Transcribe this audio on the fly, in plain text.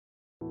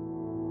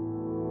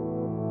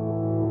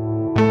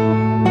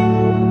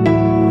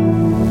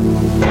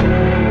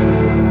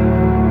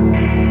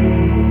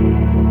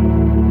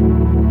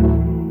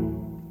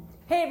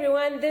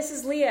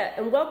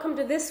Hallelujah, and welcome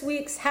to this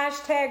week's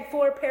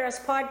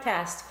 #4Paris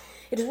podcast.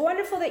 It is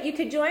wonderful that you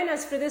could join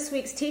us for this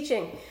week's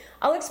teaching.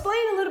 I'll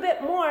explain a little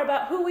bit more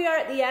about who we are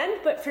at the end,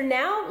 but for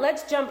now,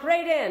 let's jump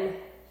right in.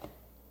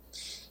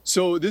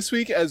 So this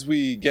week, as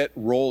we get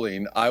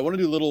rolling, I want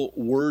to do a little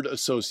word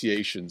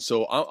association.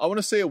 So I want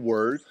to say a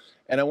word,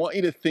 and I want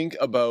you to think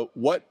about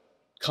what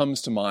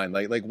comes to mind.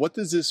 Like what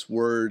does this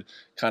word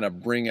kind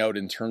of bring out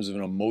in terms of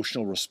an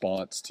emotional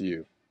response to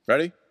you?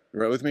 Ready? You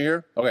right with me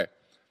here? Okay.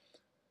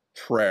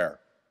 Prayer.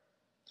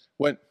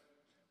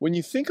 When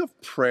you think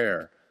of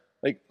prayer,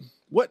 like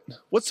what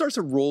starts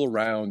to roll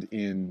around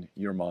in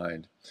your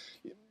mind?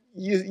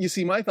 You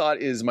see, my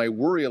thought is, my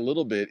worry a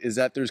little bit is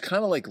that there's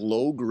kind of like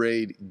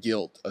low-grade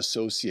guilt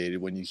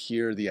associated when you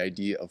hear the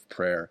idea of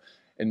prayer.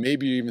 And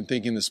maybe you're even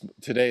thinking this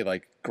today,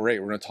 like, great,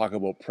 we're going to talk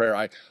about prayer.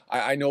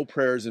 I know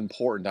prayer is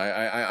important.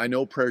 I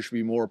know prayer should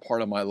be more a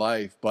part of my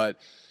life, but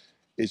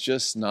it's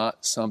just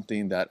not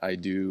something that I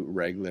do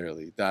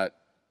regularly. That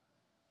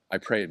I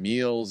pray at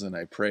meals and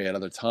I pray at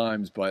other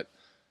times, but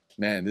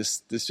man,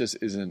 this just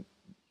isn't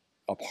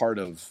a part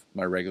of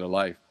my regular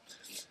life.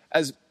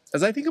 As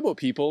I think about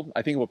people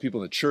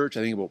in the church,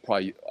 I think about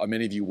probably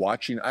many of you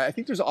watching, I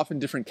think there's often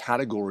different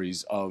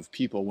categories of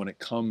people when it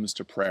comes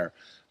to prayer.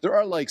 There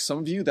are like some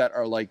of you that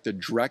are like the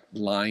direct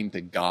line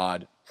to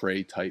God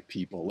pray type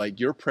people. Like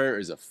your prayer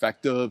is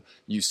effective.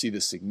 You see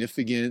the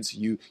significance.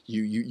 You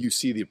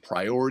see the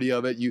priority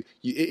of it.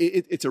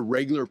 It's a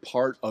regular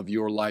part of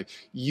your life.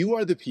 You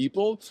are the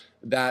people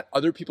that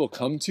other people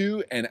come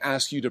to and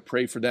ask you to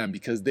pray for them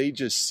because they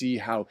just see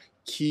how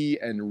key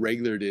and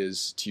regular it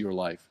is to your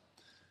life.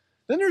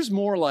 Then there's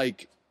more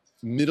like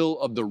middle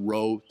of the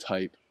row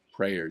type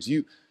prayers.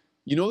 You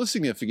know the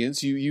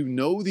significance. You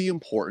know the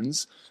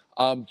importance.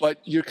 But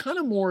you're kind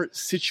of more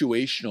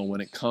situational when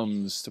it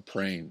comes to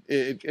praying.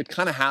 It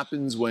kind of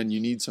happens when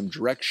you need some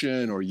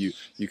direction, or you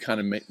kind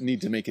of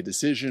need to make a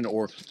decision,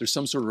 or there's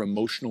some sort of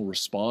emotional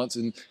response.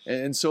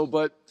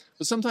 But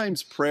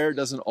sometimes prayer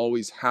doesn't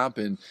always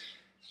happen.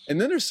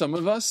 And then there's some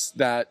of us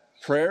that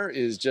prayer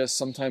is just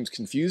sometimes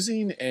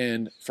confusing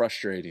and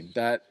frustrating,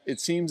 that it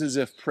seems as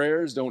if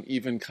prayers don't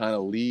even kind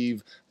of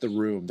leave the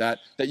room, that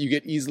you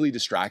get easily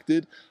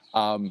distracted.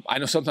 I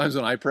know sometimes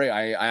when I pray,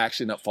 I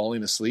actually end up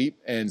falling asleep,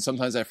 and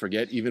sometimes I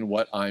forget even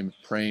what I'm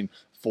praying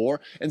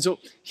for. And so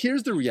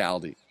here's the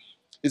reality,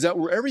 is that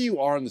wherever you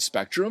are on the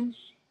spectrum,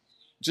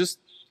 just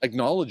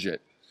acknowledge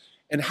it.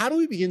 And how do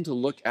we begin to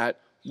look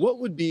at what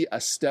would be a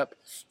step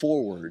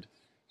forward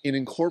in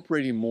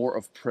incorporating more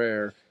of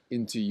prayer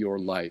into your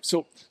life?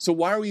 So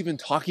why are we even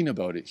talking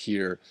about it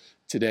here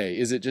today?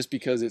 Is it just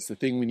because it's the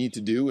thing we need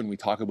to do when we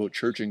talk about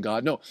church and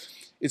God? No.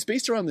 It's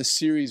based around the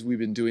series we've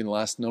been doing the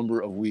last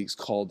number of weeks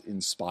called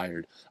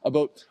Inspired,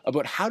 about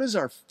how does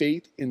our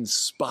faith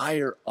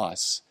inspire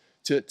us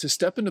to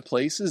step into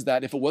places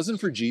that if it wasn't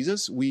for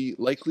Jesus, we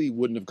likely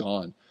wouldn't have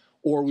gone.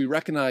 Or we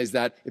recognize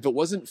that if it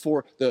wasn't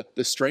for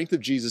the strength of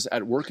Jesus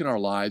at work in our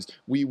lives,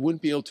 we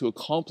wouldn't be able to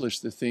accomplish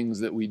the things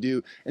that we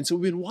do. And so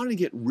we've been wanting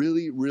to get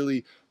really,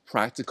 really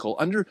practical,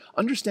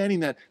 understanding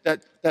that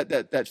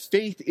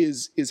faith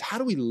is how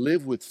do we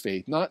live with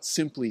faith, not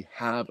simply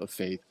have a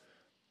faith.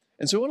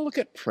 And so I want to look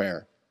at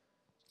prayer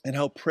and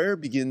how prayer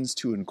begins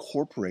to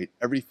incorporate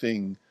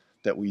everything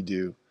that we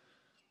do.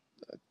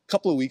 A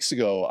couple of weeks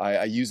ago,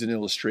 I used an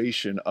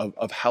illustration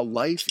of how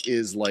life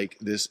is like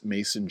this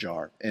mason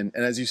jar. And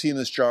as you see in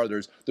this jar,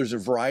 there's a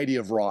variety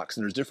of rocks,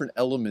 and there's different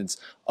elements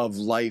of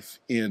life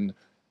in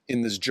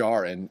this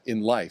jar and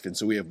in life. And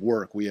so we have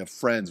work, we have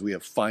friends, we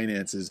have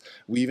finances,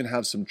 we even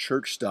have some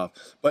church stuff.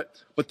 But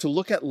to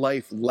look at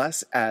life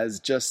less as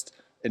just,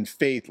 and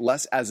faith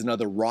less as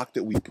another rock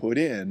that we put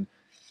in.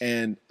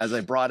 And as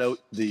I brought out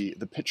the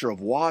pitcher of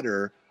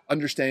water,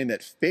 understanding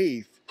that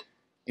faith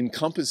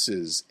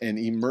encompasses and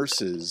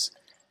immerses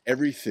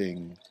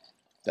everything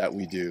that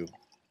we do.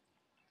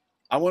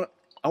 I want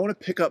to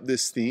pick up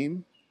this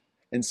theme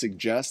and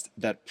suggest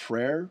that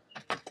prayer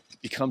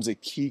becomes a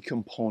key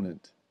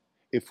component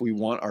if we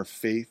want our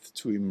faith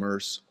to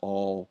immerse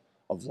all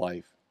of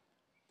life.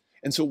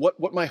 And so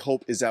what my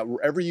hope is that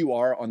wherever you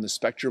are on the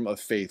spectrum of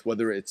faith,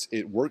 whether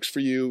it works for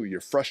you, you're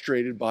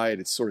frustrated by it,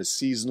 it's sort of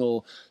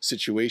seasonal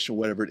situation,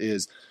 whatever it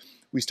is,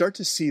 we start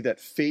to see that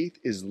faith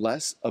is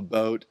less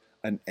about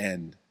an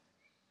end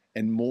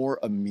and more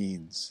a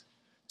means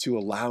to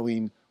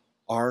allowing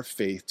our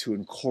faith to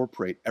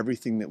incorporate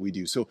everything that we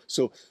do. So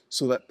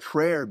that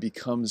prayer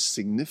becomes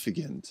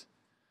significant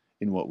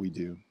in what we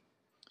do.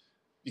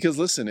 Because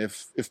listen,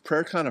 if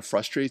prayer kind of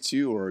frustrates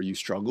you or you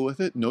struggle with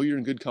it, know you're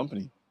in good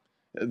company.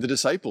 The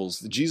disciples,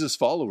 the Jesus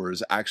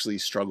followers, actually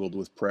struggled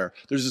with prayer.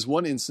 There's this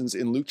one instance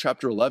in Luke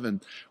chapter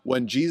 11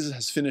 when Jesus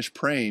has finished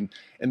praying,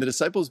 and the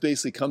disciples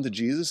basically come to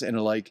Jesus and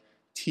are like,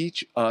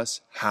 teach us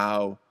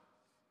how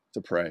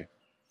to pray.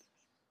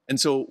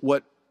 And so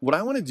what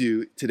I want to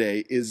do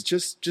today is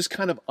just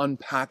kind of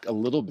unpack a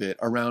little bit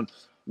around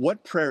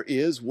what prayer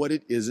is, what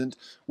it isn't,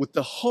 with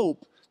the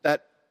hope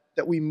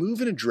that we move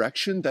in a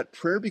direction that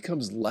prayer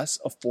becomes less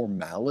a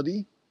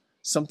formality,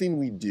 something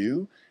we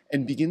do,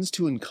 and begins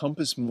to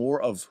encompass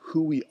more of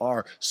who we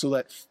are, so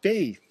that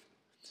faith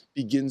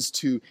begins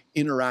to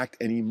interact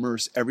and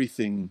immerse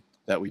everything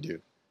that we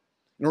do.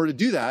 In order to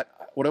do that,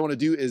 what I want to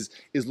do is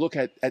look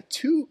at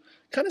two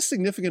kind of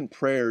significant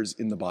prayers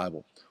in the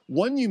Bible.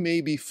 One you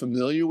may be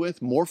familiar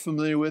with, more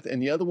familiar with,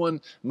 and the other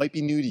one might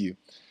be new to you.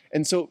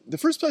 And so the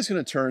first place I'm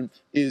going to turn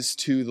is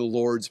to the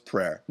Lord's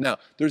Prayer. Now,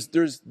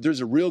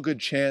 there's a real good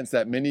chance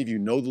that many of you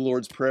know the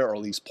Lord's Prayer, or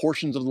at least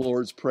portions of the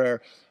Lord's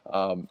Prayer.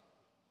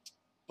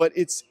 But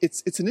it's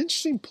an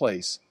interesting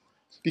place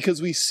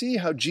because we see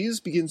how Jesus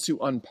begins to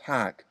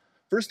unpack,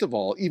 first of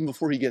all, even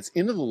before he gets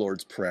into the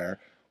Lord's Prayer,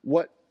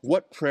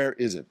 what prayer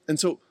is it? And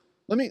so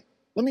let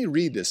me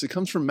read this. It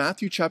comes from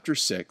Matthew chapter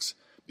 6,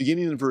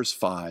 beginning in verse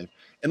 5.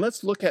 And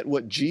let's look at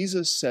what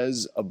Jesus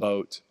says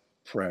about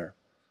prayer,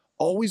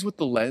 always with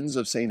the lens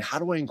of saying, how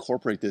do I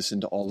incorporate this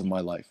into all of my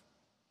life?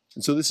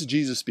 And so this is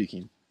Jesus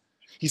speaking.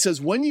 He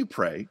says, when you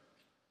pray,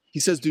 he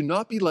says, do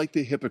not be like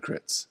the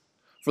hypocrites,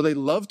 for they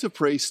love to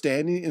pray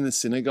standing in the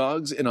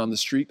synagogues and on the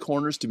street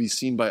corners to be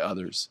seen by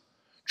others.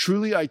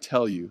 Truly, I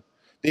tell you,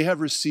 they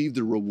have received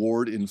the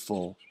reward in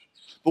full.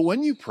 But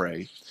when you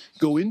pray,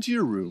 go into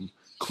your room,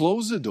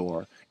 close the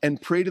door,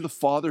 and pray to the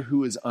Father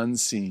who is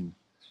unseen.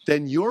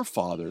 Then your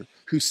Father,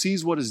 who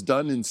sees what is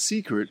done in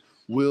secret,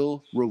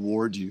 will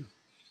reward you.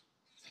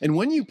 And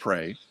when you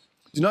pray,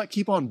 do not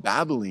keep on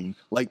babbling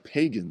like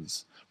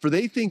pagans, for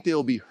they think they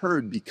will be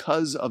heard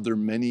because of their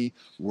many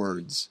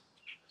words.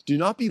 Do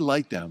not be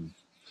like them,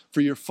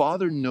 for your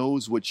Father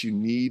knows what you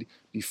need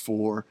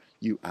before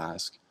you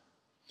ask.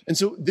 And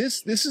so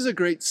this is a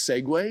great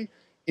segue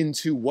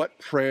into what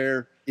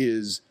prayer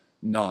is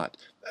not,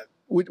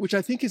 which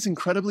I think is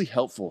incredibly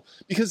helpful,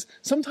 because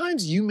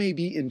sometimes you may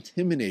be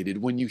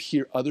intimidated when you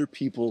hear other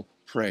people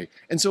pray.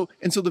 And so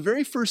the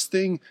very first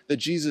thing that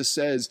Jesus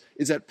says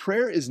is that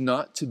prayer is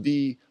not to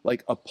be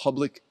like a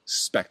public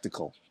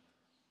spectacle,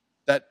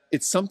 that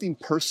it's something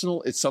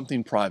personal, it's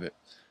something private.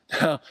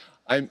 Now,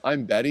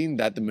 I'm betting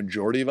that the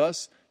majority of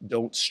us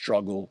don't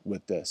struggle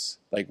with this.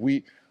 Like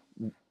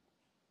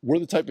we're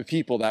the type of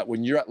people that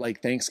when you're at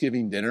like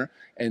Thanksgiving dinner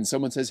and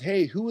someone says,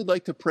 hey, who would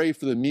like to pray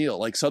for the meal?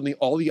 Like suddenly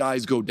all the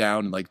eyes go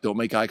down and like, don't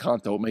make eye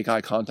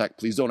contact.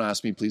 Please don't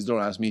ask me. Please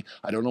don't ask me.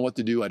 I don't know what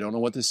to do. I don't know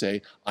what to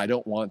say. I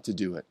don't want to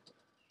do it.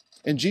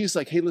 And Jesus is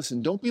like, hey,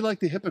 listen, don't be like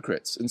the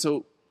hypocrites. And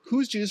so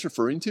who's Jesus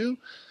referring to?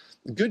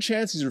 A good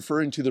chance he's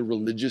referring to the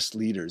religious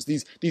leaders,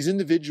 these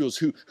individuals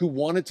who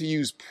wanted to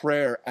use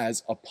prayer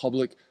as a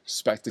public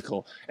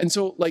spectacle. And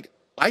so like,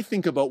 I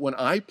think about when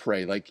I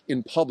pray, like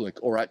in public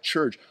or at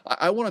church,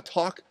 I want to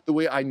talk the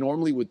way I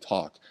normally would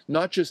talk,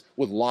 not just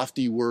with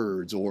lofty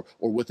words or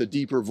with a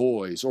deeper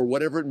voice or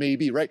whatever it may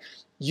be, right?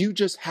 You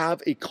just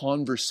have a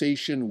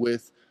conversation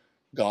with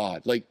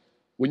God. Like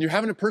when you're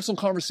having a personal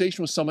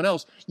conversation with someone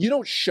else, you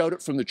don't shout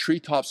it from the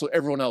treetops so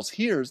everyone else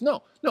hears.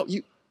 No,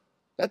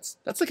 that's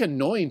like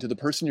annoying to the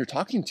person you're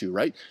talking to,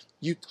 right?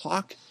 You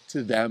talk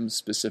to them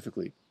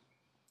specifically.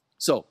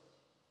 So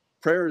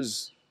prayer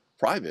is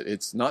private.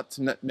 It's not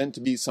meant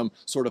to be some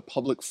sort of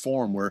public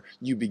forum where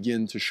you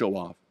begin to show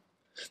off.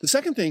 The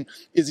second thing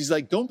is he's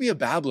like, don't be a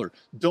babbler.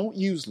 Don't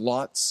use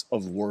lots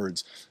of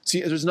words.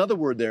 See, there's another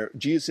word there.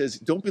 Jesus says,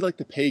 don't be like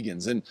the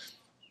pagans. And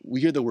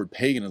we hear the word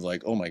pagan as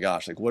like, oh my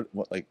gosh, like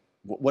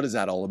what is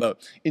that all about?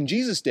 In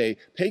Jesus' day,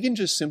 pagan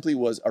just simply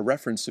was a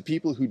reference to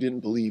people who didn't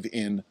believe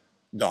in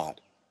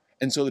God.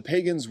 And so the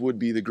pagans would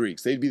be the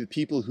Greeks. They'd be the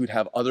people who'd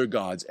have other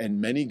gods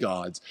and many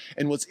gods.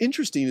 And what's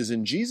interesting is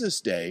in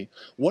Jesus' day,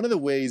 one of the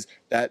ways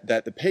that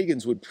the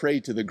pagans would pray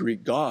to the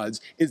Greek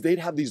gods is they'd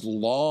have these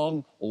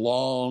long,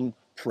 long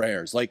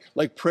prayers,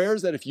 like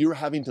prayers that if you were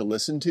having to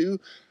listen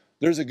to,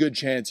 there's a good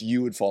chance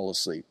you would fall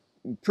asleep.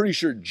 I'm pretty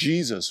sure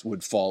Jesus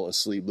would fall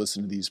asleep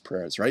listening to these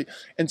prayers, right?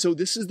 And so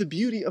this is the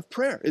beauty of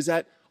prayer, is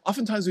that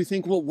oftentimes we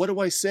think, well, what do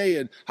I say?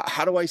 And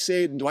how do I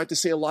say it? And do I have to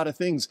say a lot of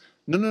things?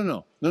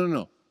 No.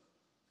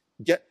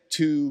 Get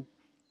to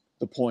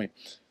the point.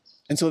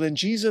 And so then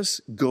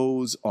Jesus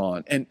goes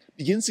on and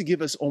begins to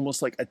give us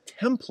almost like a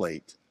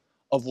template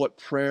of what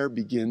prayer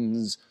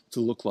begins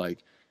to look like.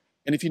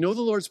 And if you know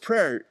the Lord's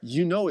Prayer,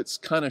 you know it's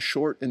kind of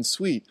short and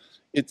sweet.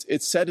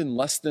 It's said in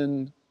less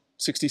than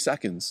 60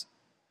 seconds.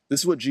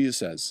 This is what Jesus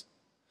says.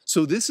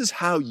 So this is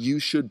how you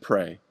should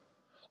pray.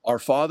 Our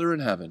Father in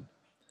heaven,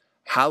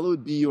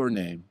 hallowed be your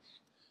name.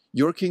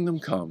 Your kingdom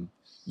come,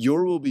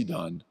 your will be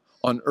done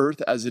on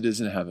earth as it is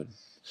in heaven.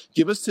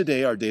 Give us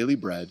today our daily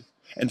bread,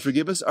 and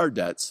forgive us our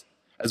debts,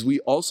 as we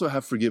also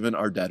have forgiven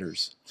our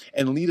debtors.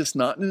 And lead us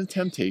not into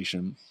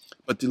temptation,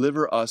 but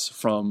deliver us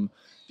from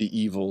the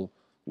evil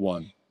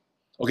one.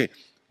 Okay,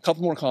 a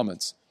couple more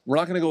comments. We're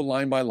not going to go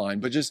line by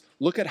line, but just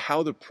look at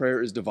how the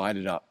prayer is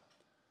divided up.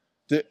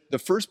 The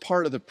first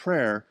part of the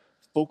prayer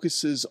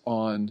focuses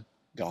on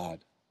God.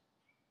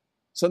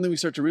 Suddenly we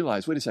start to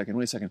realize, wait a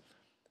second.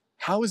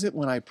 How is it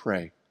when I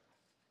pray?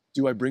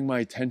 Do I bring my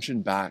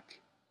attention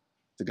back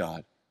to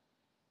God?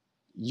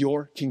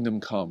 Your kingdom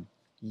come,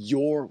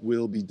 your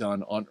will be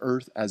done on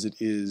earth as it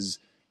is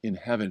in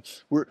heaven.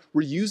 We're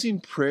using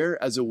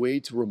prayer as a way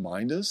to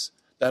remind us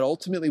that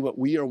ultimately what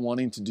we are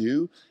wanting to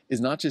do is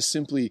not just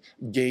simply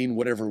gain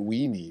whatever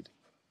we need,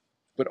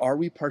 but are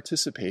we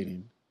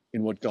participating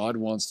in what God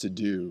wants to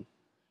do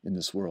in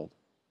this world.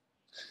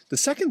 The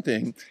second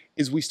thing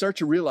is we start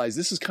to realize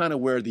this is kind of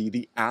where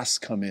the asks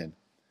come in.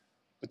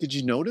 But did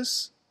you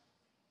notice?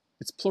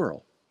 It's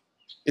plural.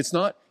 It's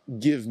not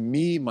give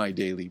me my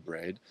daily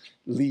bread,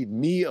 lead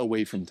me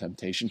away from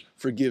temptation,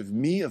 forgive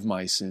me of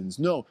my sins.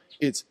 No,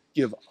 it's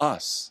give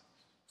us,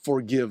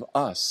 forgive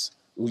us,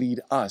 lead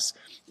us.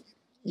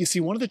 You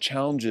see, one of the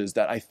challenges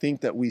that I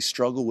think that we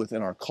struggle with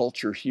in our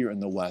culture here in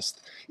the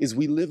West is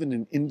we live in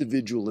an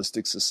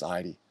individualistic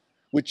society,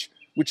 which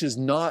is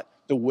not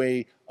the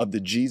way of the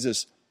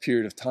Jesus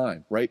period of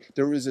time, right?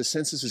 There is a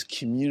sense of this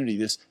community,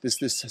 this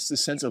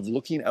sense of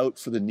looking out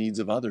for the needs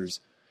of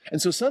others.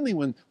 And so suddenly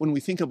when we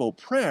think about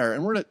prayer,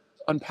 and we're going to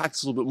unpack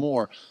this a little bit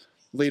more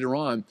later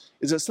on,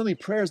 is that suddenly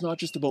prayer is not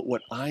just about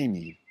what I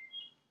need,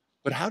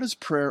 but how does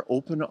prayer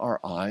open our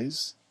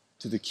eyes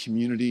to the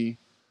community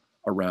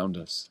around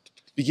us?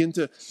 Begin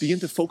to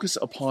focus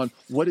upon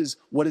what is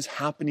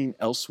happening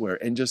elsewhere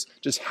and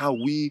just how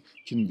we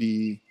can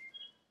be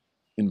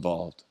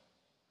involved.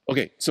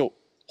 Okay, so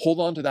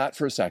hold on to that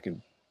for a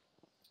second,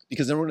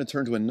 because then we're going to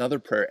turn to another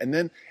prayer, and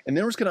then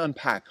we're just going to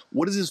unpack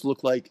what does this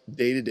look like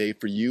day to day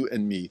for you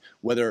and me,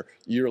 whether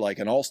you're like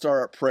an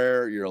all-star at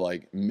prayer, you're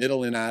like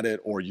middling at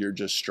it, or you're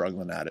just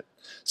struggling at it.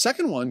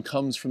 Second one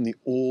comes from the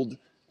Old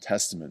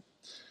Testament.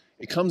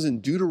 It comes in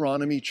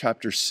Deuteronomy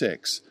chapter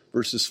 6,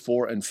 verses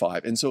 4 and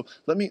 5. And so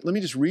let me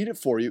just read it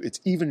for you.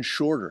 It's even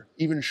shorter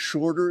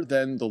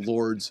than the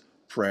Lord's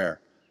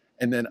Prayer,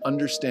 and then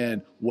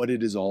understand what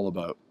it is all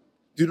about.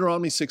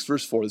 Deuteronomy 6,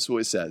 verse 4, this is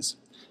what it says.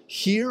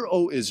 Hear,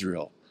 O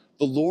Israel,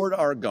 the Lord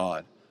our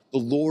God, the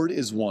Lord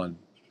is one.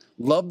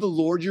 Love the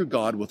Lord your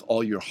God with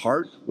all your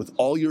heart, with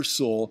all your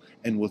soul,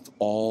 and with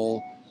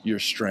all your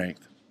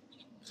strength.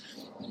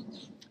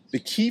 The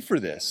key for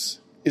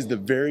this is the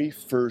very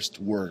first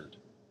word,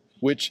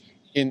 which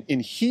in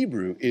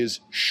Hebrew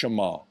is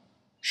Shema.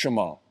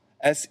 Shema.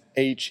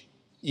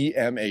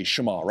 S-H-E-M-A,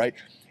 Shema, right?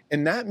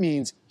 And that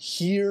means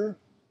hear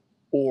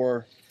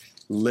or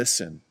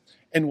listen.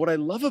 And what I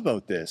love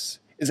about this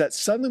is that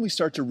suddenly we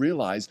start to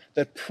realize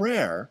that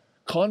prayer,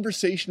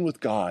 conversation with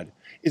God,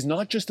 is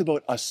not just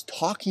about us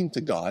talking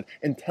to God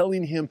and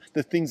telling him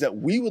the things that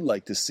we would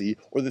like to see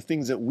or the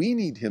things that we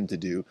need him to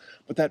do,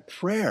 but that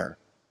prayer,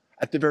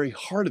 at the very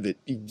heart of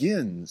it,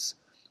 begins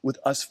with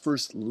us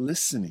first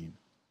listening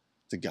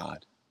to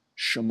God.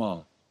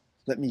 Shema.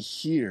 Let me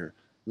hear.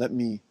 Let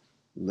me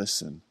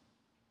listen.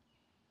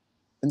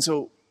 And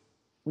so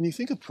when you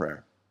think of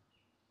prayer,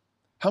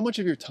 how much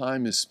of your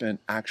time is spent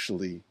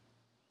actually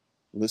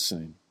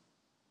listening?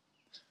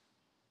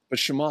 But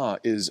Shema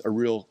is a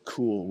real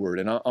cool word,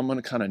 and I'm going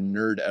to kind of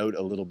nerd out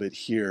a little bit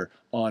here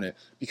on it,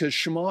 because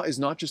Shema is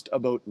not just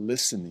about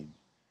listening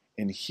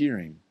and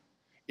hearing.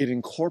 It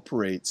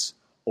incorporates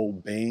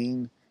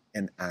obeying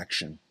and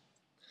action.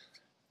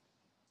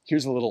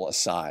 Here's a little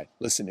aside.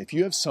 Listen, if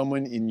you have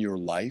someone in your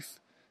life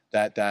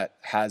that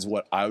has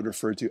what I would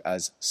refer to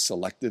as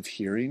selective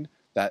hearing,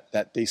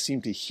 that they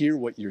seem to hear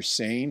what you're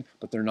saying,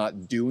 but they're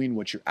not doing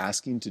what you're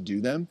asking to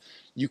do them,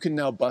 you can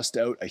now bust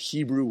out a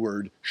Hebrew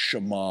word,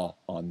 Shema,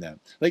 on them.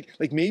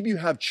 Like maybe you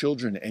have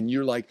children and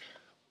you're like,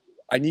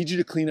 I need you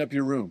to clean up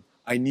your room.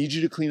 I need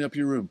you to clean up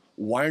your room.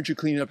 Why aren't you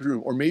cleaning up your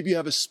room? Or maybe you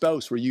have a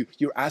spouse where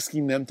you're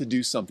asking them to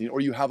do something,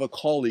 or you have a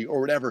colleague or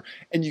whatever,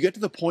 and you get to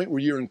the point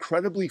where you're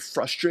incredibly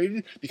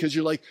frustrated because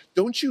you're like,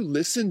 don't you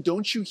listen?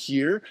 Don't you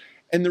hear?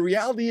 And the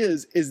reality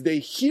is they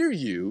hear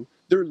you,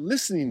 they're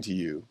listening to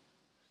you,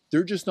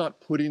 they're just not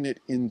putting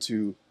it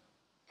into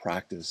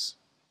practice.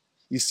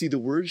 You see, the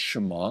word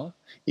Shema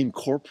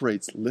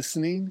incorporates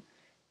listening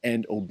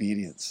and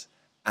obedience,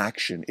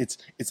 action. It's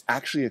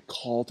actually a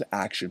call to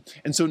action.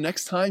 And so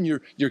next time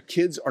your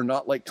kids are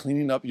not like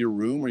cleaning up your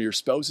room, or your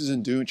spouse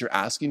isn't doing what you're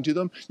asking to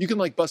them, you can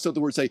like bust out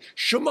the word, say,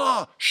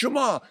 Shema,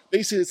 Shema.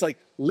 Basically, it's like,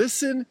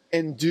 listen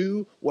and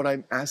do what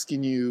I'm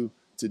asking you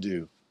to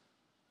do.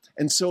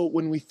 And so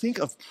when we think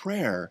of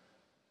prayer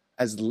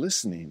as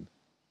listening,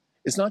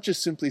 it's not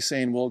just simply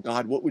saying, well,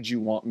 God, what would you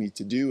want me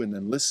to do? And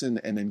then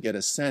listen and then get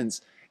a sense.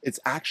 It's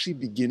actually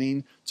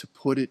beginning to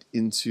put it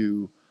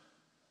into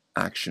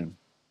action.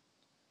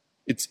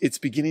 It's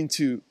beginning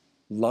to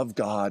love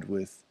God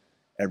with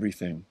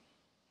everything.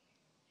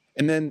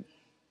 And then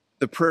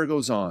the prayer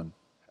goes on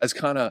as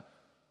kind of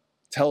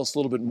tell us a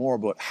little bit more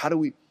about how do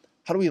we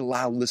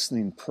allow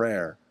listening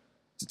prayer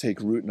to take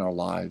root in our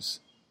lives.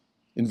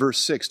 In verse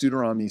 6,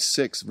 Deuteronomy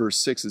 6, verse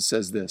 6, it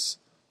says this.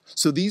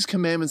 So these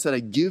commandments that I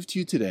give to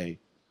you today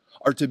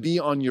are to be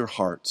on your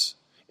hearts.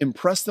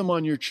 Impress them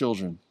on your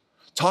children.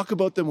 Talk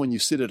about them when you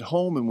sit at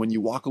home and when you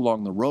walk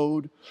along the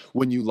road,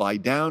 when you lie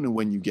down and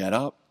when you get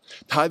up.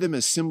 Tie them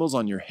as symbols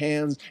on your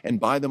hands and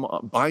bind them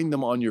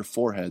on your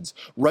foreheads.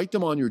 Write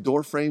them on your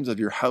door frames of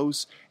your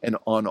house and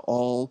on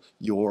all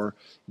your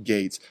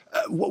gates.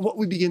 What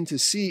we begin to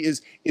see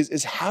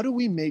is how do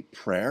we make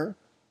prayer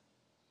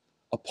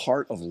a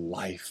part of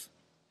life?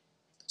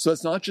 So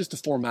it's not just a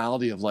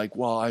formality of like,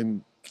 well,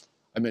 I'm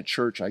at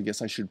church, I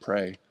guess I should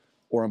pray.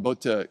 Or I'm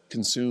about to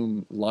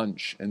consume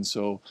lunch, and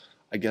so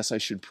I guess I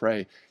should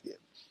pray.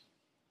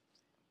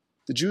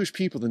 The Jewish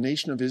people, the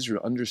nation of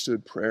Israel,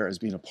 understood prayer as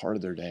being a part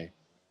of their day.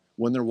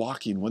 When they're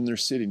walking, when they're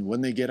sitting,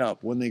 when they get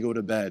up, when they go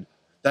to bed,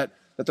 that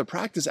the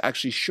practice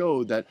actually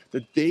showed that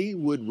they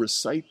would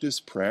recite this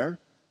prayer,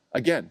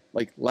 again,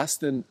 like less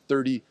than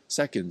 30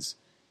 seconds.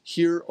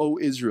 Hear, O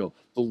Israel,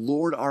 the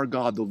Lord our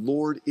God, the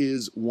Lord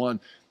is one.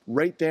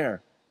 Right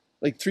there,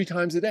 like 3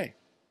 times a day.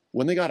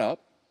 When they got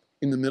up,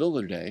 in the middle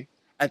of the day,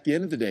 at the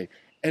end of the day.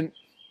 And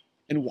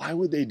why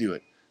would they do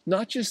it?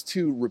 Not just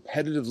to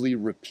repetitively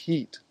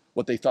repeat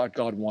what they thought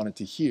God wanted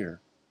to hear,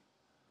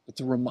 but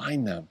to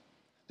remind them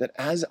that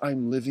as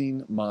I'm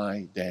living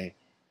my day,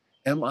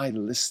 am I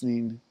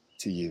listening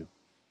to you?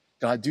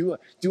 God,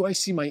 do I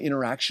see my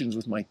interactions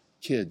with my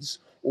kids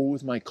or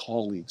with my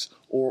colleagues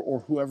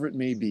or whoever it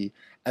may be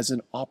as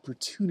an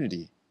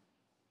opportunity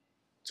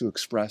to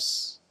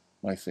express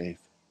my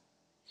faith?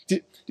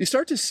 Do you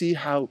start to see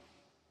how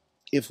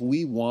if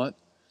we want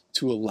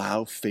to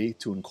allow faith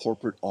to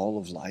incorporate all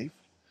of life,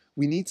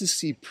 we need to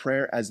see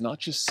prayer as not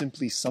just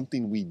simply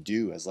something we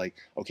do, as like,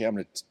 okay, I'm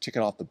going to tick it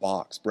off the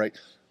box, right?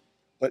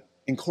 But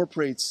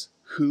incorporates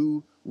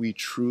who we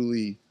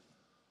truly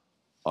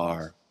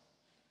are.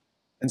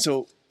 And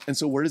so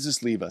where does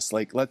this leave us?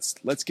 Like,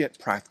 let's get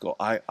practical.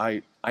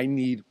 I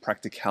need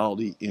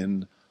practicality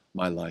in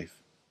my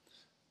life.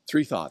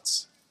 3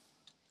 thoughts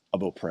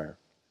about prayer.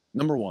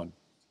 Number 1,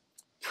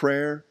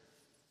 prayer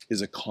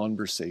is a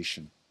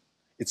conversation.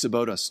 It's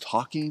about us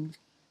talking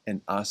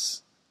and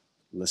us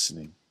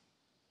listening.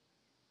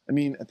 I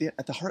mean, at the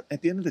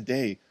end of the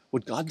day,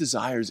 what God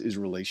desires is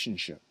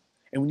relationship.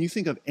 And when you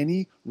think of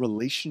any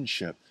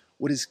relationship,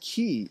 what is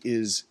key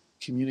is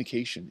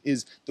communication,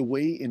 is the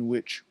way in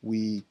which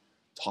we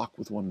talk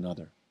with one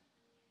another.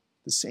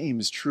 The same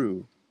is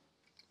true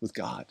with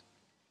God.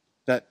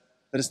 That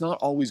it's not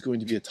always going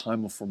to be a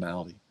time of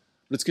formality,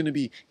 but it's going to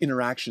be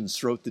interactions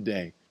throughout the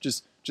day,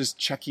 just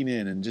checking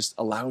in and just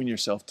allowing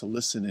yourself to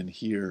listen and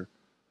hear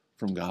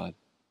from God.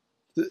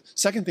 The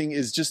second thing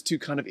is just to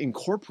kind of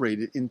incorporate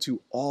it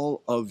into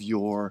all of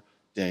your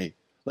day.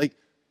 Like,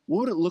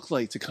 what would it look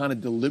like to kind of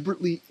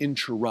deliberately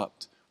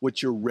interrupt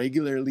what you're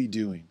regularly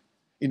doing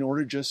in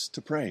order just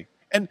to pray?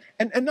 And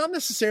not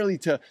necessarily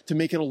to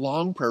make it a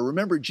long prayer.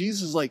 Remember,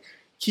 Jesus is like,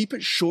 keep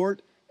it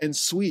short and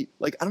sweet.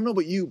 Like, I don't know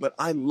about you, but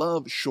I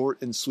love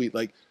short and sweet.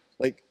 Like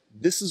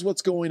this is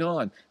what's going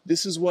on.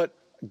 This is what,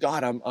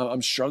 God,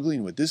 I'm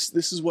struggling with.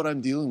 This is what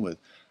I'm dealing with.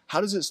 How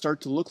does it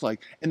start to look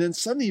like? And then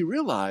suddenly you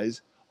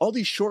realize all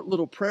these short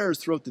little prayers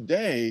throughout the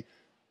day,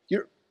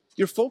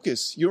 your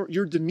focus,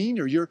 your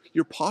demeanor,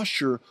 your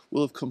posture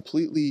will have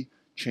completely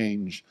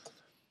changed.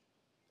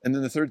 And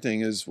then the third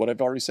thing is what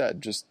I've already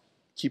said, just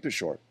keep it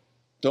short.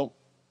 Don't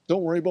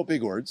worry about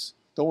big words.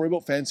 Don't worry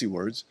about fancy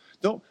words.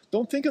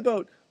 Don't think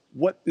about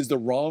what is the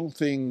wrong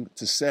thing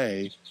to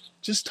say.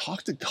 Just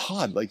talk to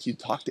God like you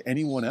talk to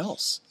anyone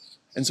else.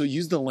 And so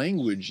use the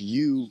language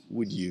you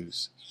would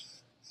use.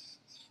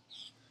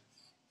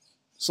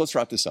 So let's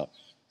wrap this up.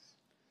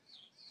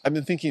 I've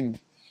been thinking,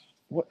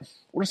 what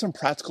are some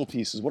practical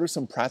pieces? What are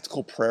some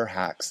practical prayer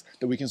hacks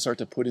that we can start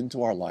to put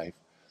into our life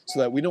so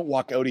that we don't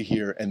walk out of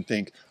here and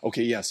think,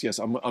 okay, yes,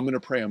 I'm going to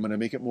pray. I'm going to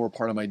make it more a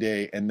part of my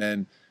day. And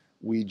then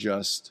we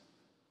just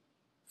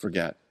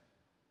forget.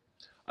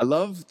 I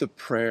love the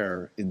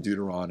prayer in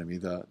Deuteronomy,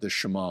 the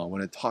Shema,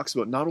 when it talks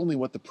about not only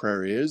what the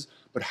prayer is,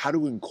 but how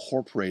to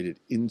incorporate it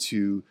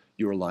into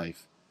your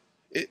life.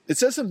 It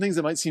says some things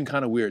that might seem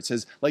kind of weird. It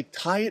says, like,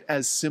 tie it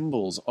as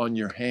symbols on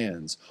your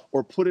hands,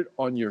 or put it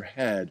on your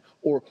head,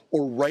 or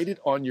write it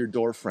on your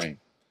door frame.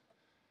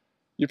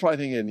 You're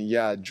probably thinking,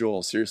 yeah,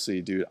 Joel, seriously,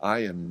 dude, I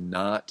am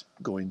not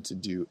going to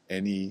do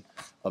any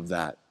of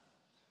that.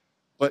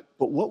 But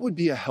what would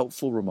be a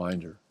helpful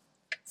reminder?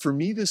 For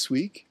me this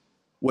week,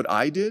 what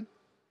I did,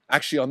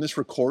 actually on this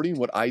recording,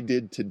 what I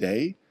did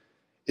today,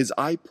 is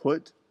I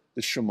put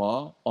the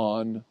Shema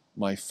on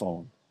my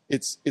phone.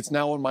 It's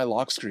now on my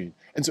lock screen.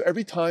 And so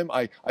every time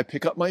I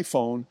pick up my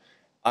phone,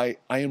 I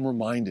am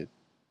reminded.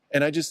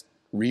 And I just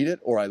read it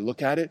or I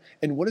look at it.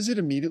 And what does it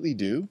immediately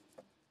do?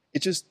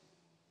 It just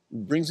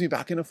brings me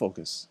back into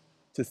focus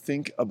to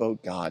think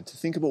about God, to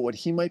think about what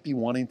He might be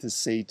wanting to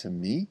say to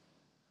me.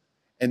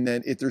 And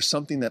then if there's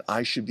something that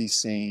I should be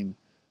saying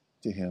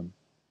to Him.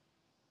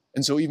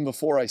 And so even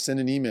before I send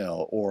an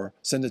email or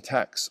send a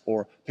text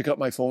or pick up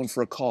my phone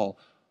for a call,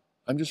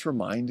 I'm just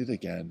reminded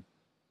again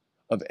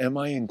of, am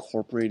I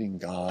incorporating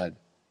God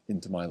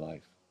into my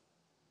life?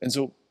 And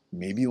so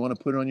maybe you want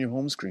to put it on your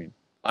home screen.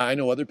 I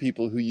know other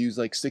people who use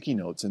like sticky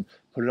notes and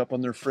put it up on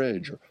their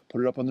fridge or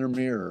put it up on their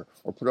mirror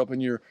or put it up in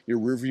your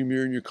rearview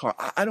mirror in your car.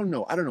 I don't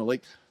know.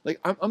 Like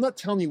I'm not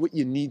telling you what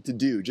you need to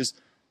do.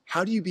 Just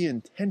how do you be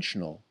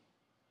intentional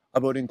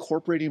about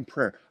incorporating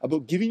prayer,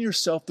 about giving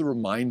yourself the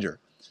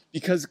reminder?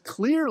 Because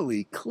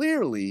clearly,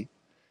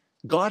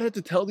 God had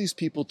to tell these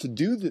people to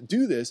do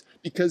this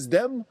because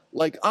them,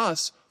 like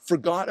us,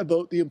 forgot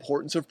about the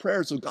importance of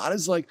prayer. So God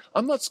is like,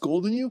 I'm not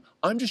scolding you.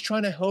 I'm just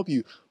trying to help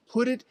you.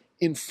 Put it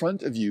in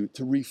front of you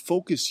to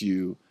refocus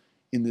you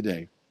in the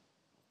day.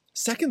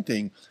 Second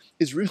thing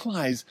is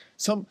realize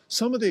some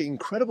of the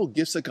incredible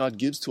gifts that God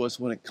gives to us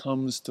when it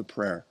comes to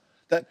prayer.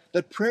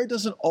 that prayer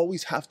doesn't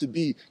always have to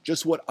be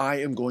just what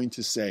I am going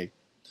to say.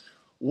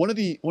 One of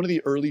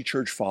the early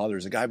church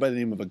fathers, a guy by the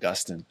name of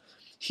Augustine,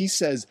 he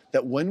says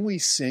that when we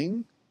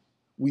sing,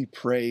 we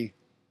pray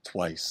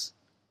twice.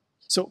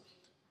 So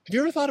have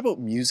you ever thought about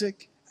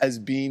music as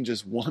being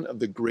just one of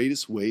the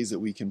greatest ways that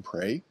we can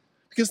pray?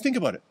 Because think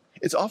about it.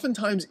 It's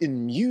oftentimes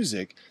in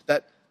music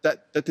that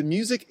the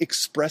music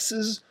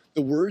expresses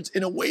the words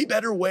in a way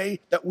better way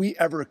that we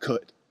ever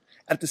could.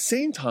 At the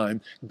same time,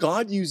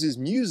 God uses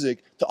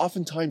music to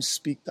oftentimes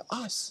speak to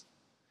us.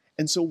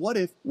 And so what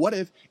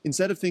if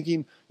instead of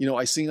thinking,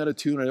 I sing out of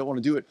tune, I don't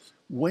want to do it,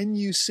 when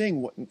you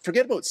sing,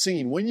 forget about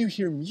singing, when you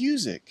hear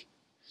music,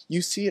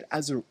 you see it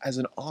as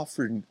an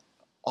offering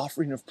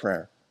of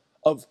prayer,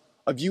 of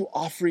you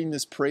offering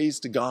this praise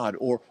to God,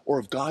 or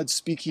of God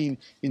speaking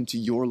into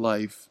your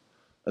life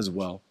as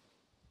well.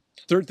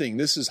 Third thing,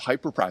 this is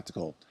hyper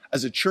practical.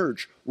 As a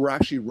church, we're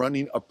actually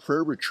running a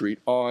prayer retreat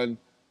on,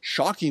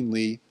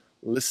 shockingly,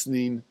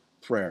 listening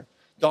prayer.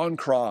 Don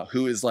Craw,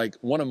 who is like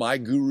one of my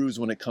gurus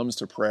when it comes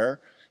to prayer,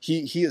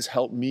 he has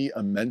helped me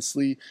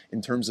immensely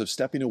in terms of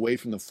stepping away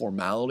from the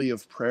formality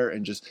of prayer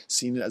and just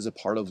seeing it as a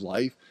part of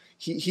life.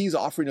 He's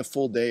offering a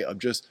full day of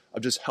just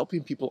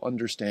helping people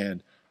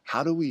understand,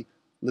 how do we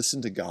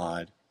listen to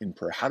God in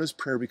prayer? How does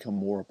prayer become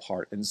more a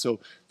part? And so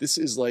this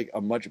is like a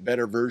much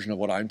better version of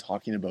what I'm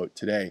talking about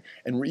today.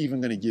 And we're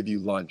even going to give you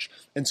lunch.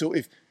 And so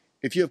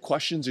if you have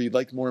questions or you'd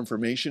like more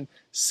information,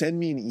 send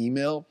me an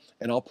email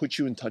and I'll put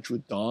you in touch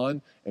with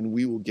Don and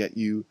we will get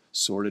you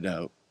sorted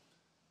out.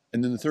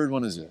 And then the third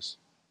one is this: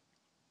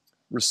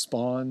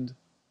 respond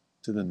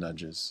to the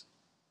nudges.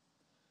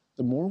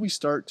 The more we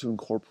start to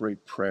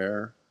incorporate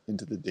prayer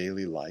into the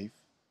daily life,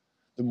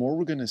 the more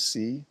we're going to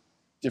see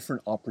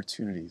different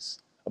opportunities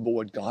about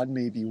what God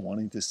may be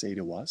wanting to say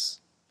to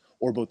us,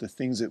 or about the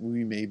things that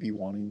we may be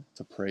wanting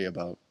to pray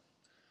about.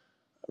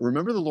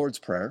 Remember the Lord's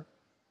Prayer?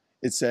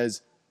 It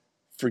says,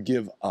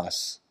 forgive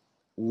us,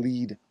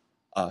 lead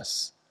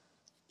us,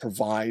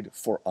 provide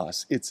for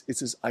us. It's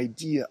this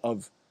idea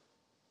of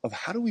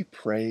how do we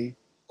pray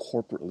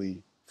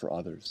corporately for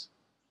others.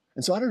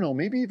 And so I don't know,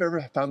 maybe you've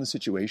ever found the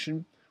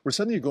situation where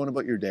suddenly you're going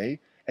about your day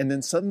and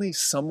then suddenly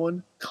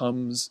someone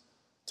comes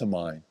to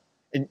mind.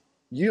 And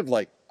you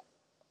have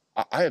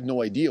I have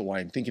no idea why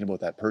I'm thinking about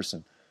that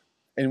person.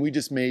 And we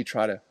just may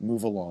try to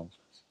move along.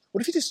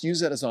 What if you just use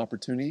that as an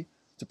opportunity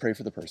to pray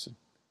for the person?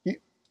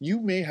 You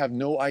may have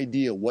no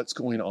idea what's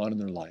going on in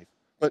their life.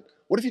 But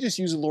what if you just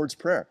use the Lord's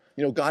Prayer?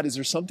 God, is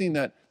there something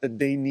that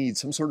they need,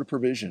 some sort of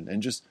provision,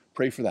 and just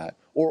pray for that?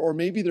 Or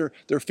maybe they're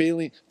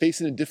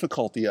facing a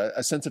difficulty,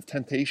 a sense of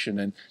temptation,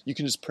 and you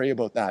can just pray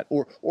about that.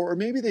 Or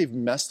maybe they've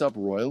messed up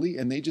royally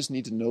and they just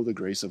need to know the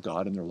grace of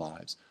God in their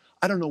lives.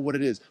 I don't know what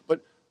it is,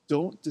 but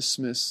don't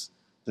dismiss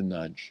the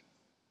nudge.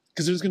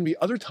 Because there's going to be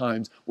other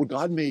times where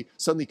God may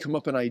suddenly come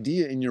up an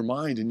idea in your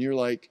mind and you're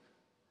like,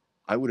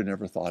 I would have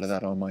never thought of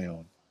that on my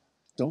own.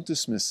 Don't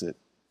dismiss it.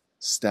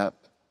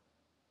 Step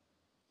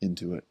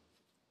into it.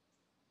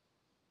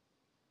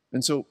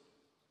 And so,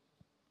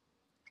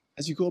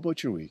 as you go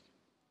about your week,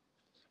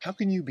 how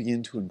can you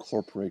begin to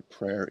incorporate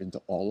prayer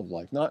into all of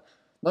life? Not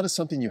as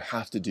something you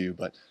have to do,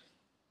 but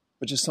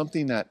just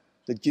something that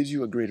gives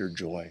you a greater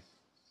joy,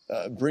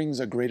 brings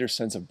a greater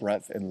sense of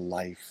breadth and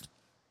life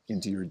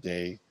into your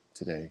day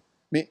today.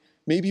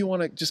 Maybe you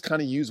want to just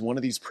kind of use one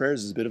of these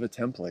prayers as a bit of a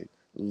template,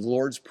 the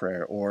Lord's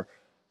Prayer or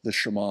the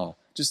Shema.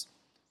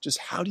 Just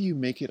how do you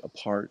make it a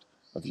part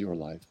of your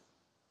life?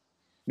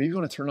 Maybe you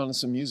want to turn on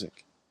some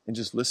music and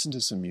just listen to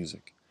some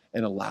music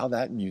and allow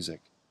that music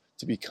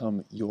to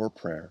become your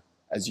prayer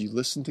as you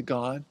listen to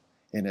God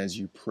and as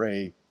you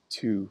pray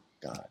to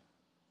God.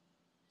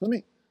 Let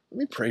me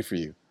pray for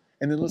you.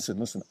 And then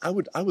listen, I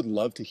would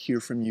love to hear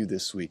from you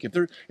this week.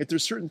 If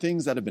there's certain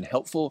things that have been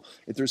helpful,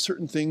 if there's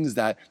certain things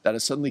that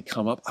have suddenly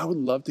come up, I would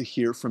love to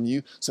hear from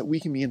you so that we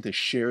can begin to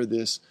share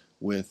this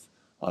with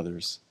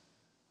others.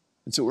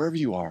 And so wherever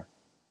you are,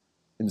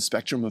 in the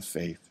spectrum of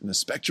faith, in the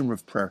spectrum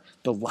of prayer,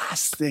 the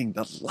last thing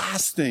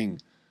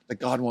that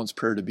God wants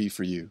prayer to be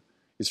for you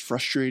is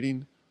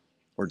frustrating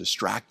or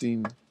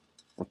distracting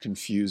or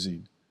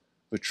confusing,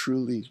 but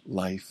truly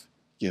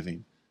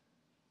life-giving.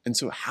 And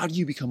so how do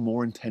you become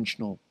more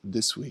intentional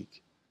this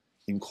week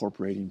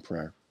incorporating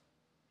prayer?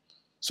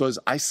 So as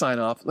I sign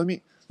off, let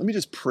me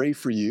just pray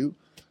for you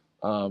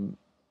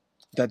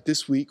that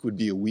this week would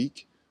be a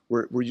week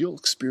where you'll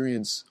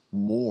experience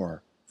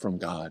more from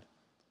God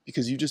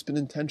because you've just been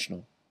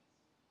intentional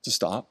to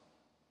stop,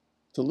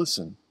 to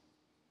listen,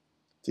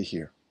 to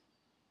hear.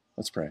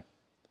 Let's pray.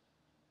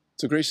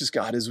 So gracious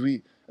God, as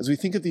we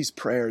think of these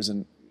prayers,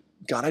 and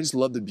God, I just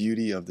love the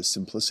beauty of the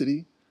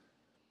simplicity.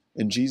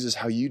 And Jesus,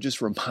 how you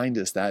just remind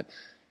us that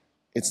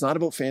it's not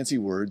about fancy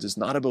words. It's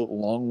not about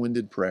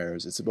long-winded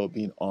prayers. It's about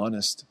being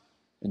honest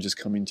and just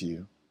coming to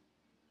you.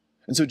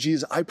 And so,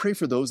 Jesus, I pray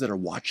for those that are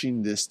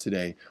watching this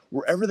today,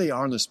 wherever they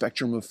are on the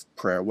spectrum of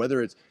prayer, whether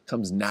it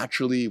comes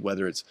naturally,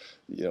 whether it's,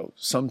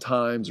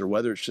 sometimes, or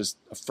whether it's just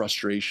a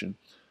frustration,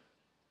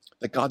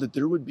 that God, that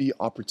there would be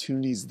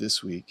opportunities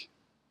this week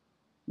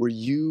where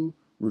you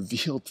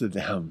reveal to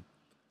them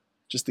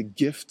just the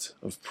gift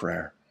of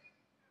prayer,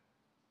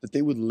 that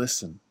they would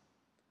listen,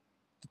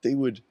 that they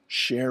would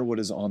share what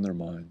is on their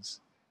minds,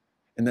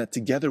 and that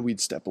together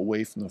we'd step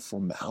away from the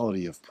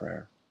formality of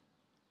prayer.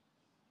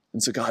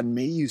 And so, God,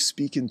 may you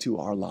speak into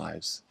our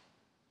lives,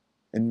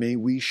 and may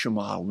we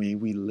shema, may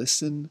we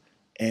listen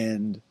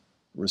and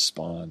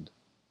respond.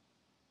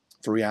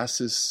 For we ask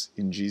this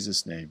in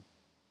Jesus' name.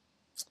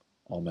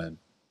 Amen.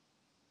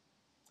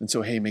 And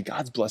so, hey, may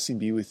God's blessing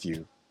be with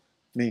you.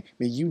 May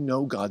you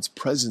know God's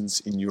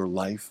presence in your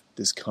life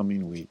this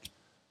coming week,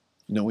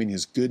 knowing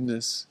his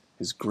goodness,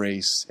 his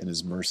grace, and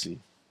his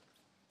mercy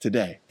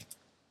today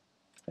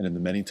and in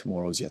the many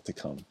tomorrows yet to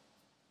come.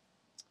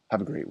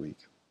 Have a great week.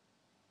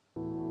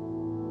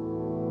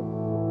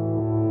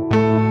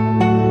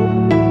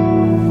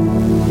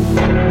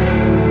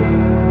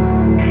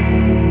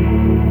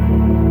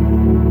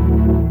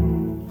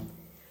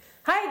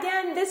 Hi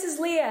again, this is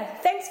Leah.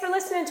 Thanks for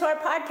listening to our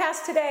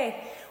podcast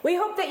today. We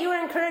hope that you were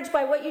encouraged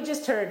by what you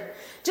just heard.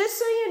 Just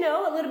so you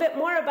know a little bit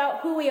more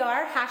about who we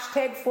are,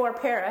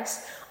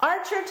 #4Paris,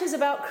 our church is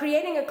about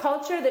creating a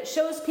culture that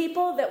shows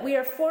people that we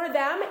are for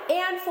them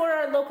and for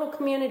our local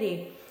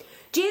community.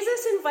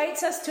 Jesus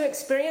invites us to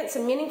experience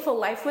a meaningful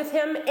life with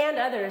him and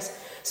others.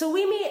 So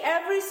we meet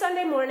every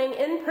Sunday morning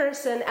in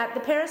person at the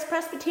Paris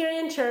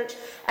Presbyterian Church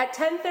at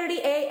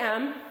 10:30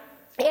 a.m.,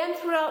 and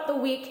throughout the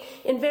week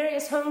in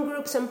various home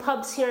groups and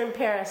pubs here in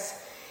Paris.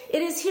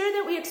 It is here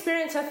that we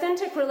experience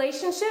authentic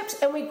relationships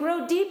and we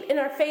grow deep in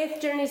our faith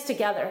journeys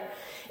together.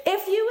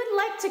 If you would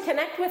like to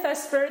connect with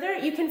us further,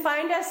 you can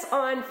find us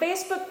on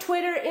Facebook,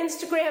 Twitter,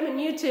 Instagram, and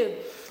YouTube.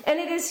 And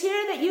it is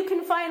here that you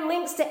can find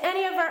links to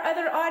any of our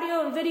other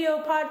audio and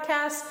video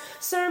podcasts,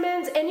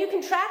 sermons, and you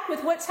can track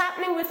with what's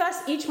happening with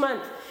us each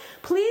month.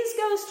 Please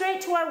go straight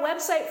to our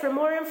website for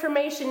more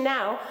information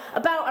now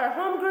about our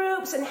home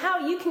groups and how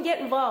you can get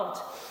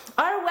involved.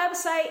 Our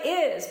website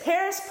is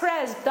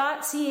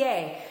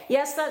parispresb.ca.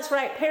 Yes, that's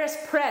right,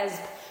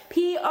 parispresb,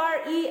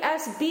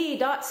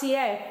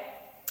 Presb.ca.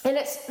 And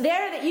it's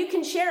there that you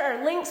can share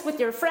our links with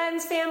your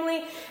friends,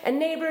 family, and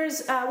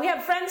neighbors. We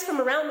have friends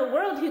from around the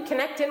world who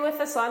connect in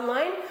with us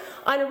online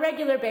on a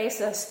regular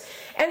basis.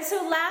 And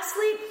so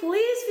lastly,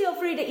 please feel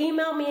free to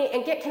email me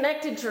and get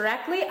connected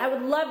directly. I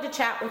would love to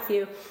chat with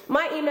you.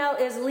 My email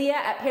is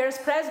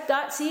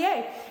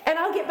leah@parispresb.ca, and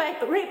I'll get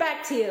right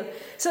back to you.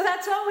 So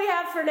that's all we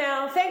have for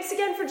now. Thanks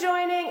again for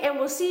joining, and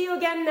we'll see you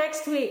again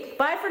next week.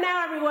 Bye for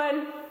now,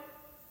 everyone.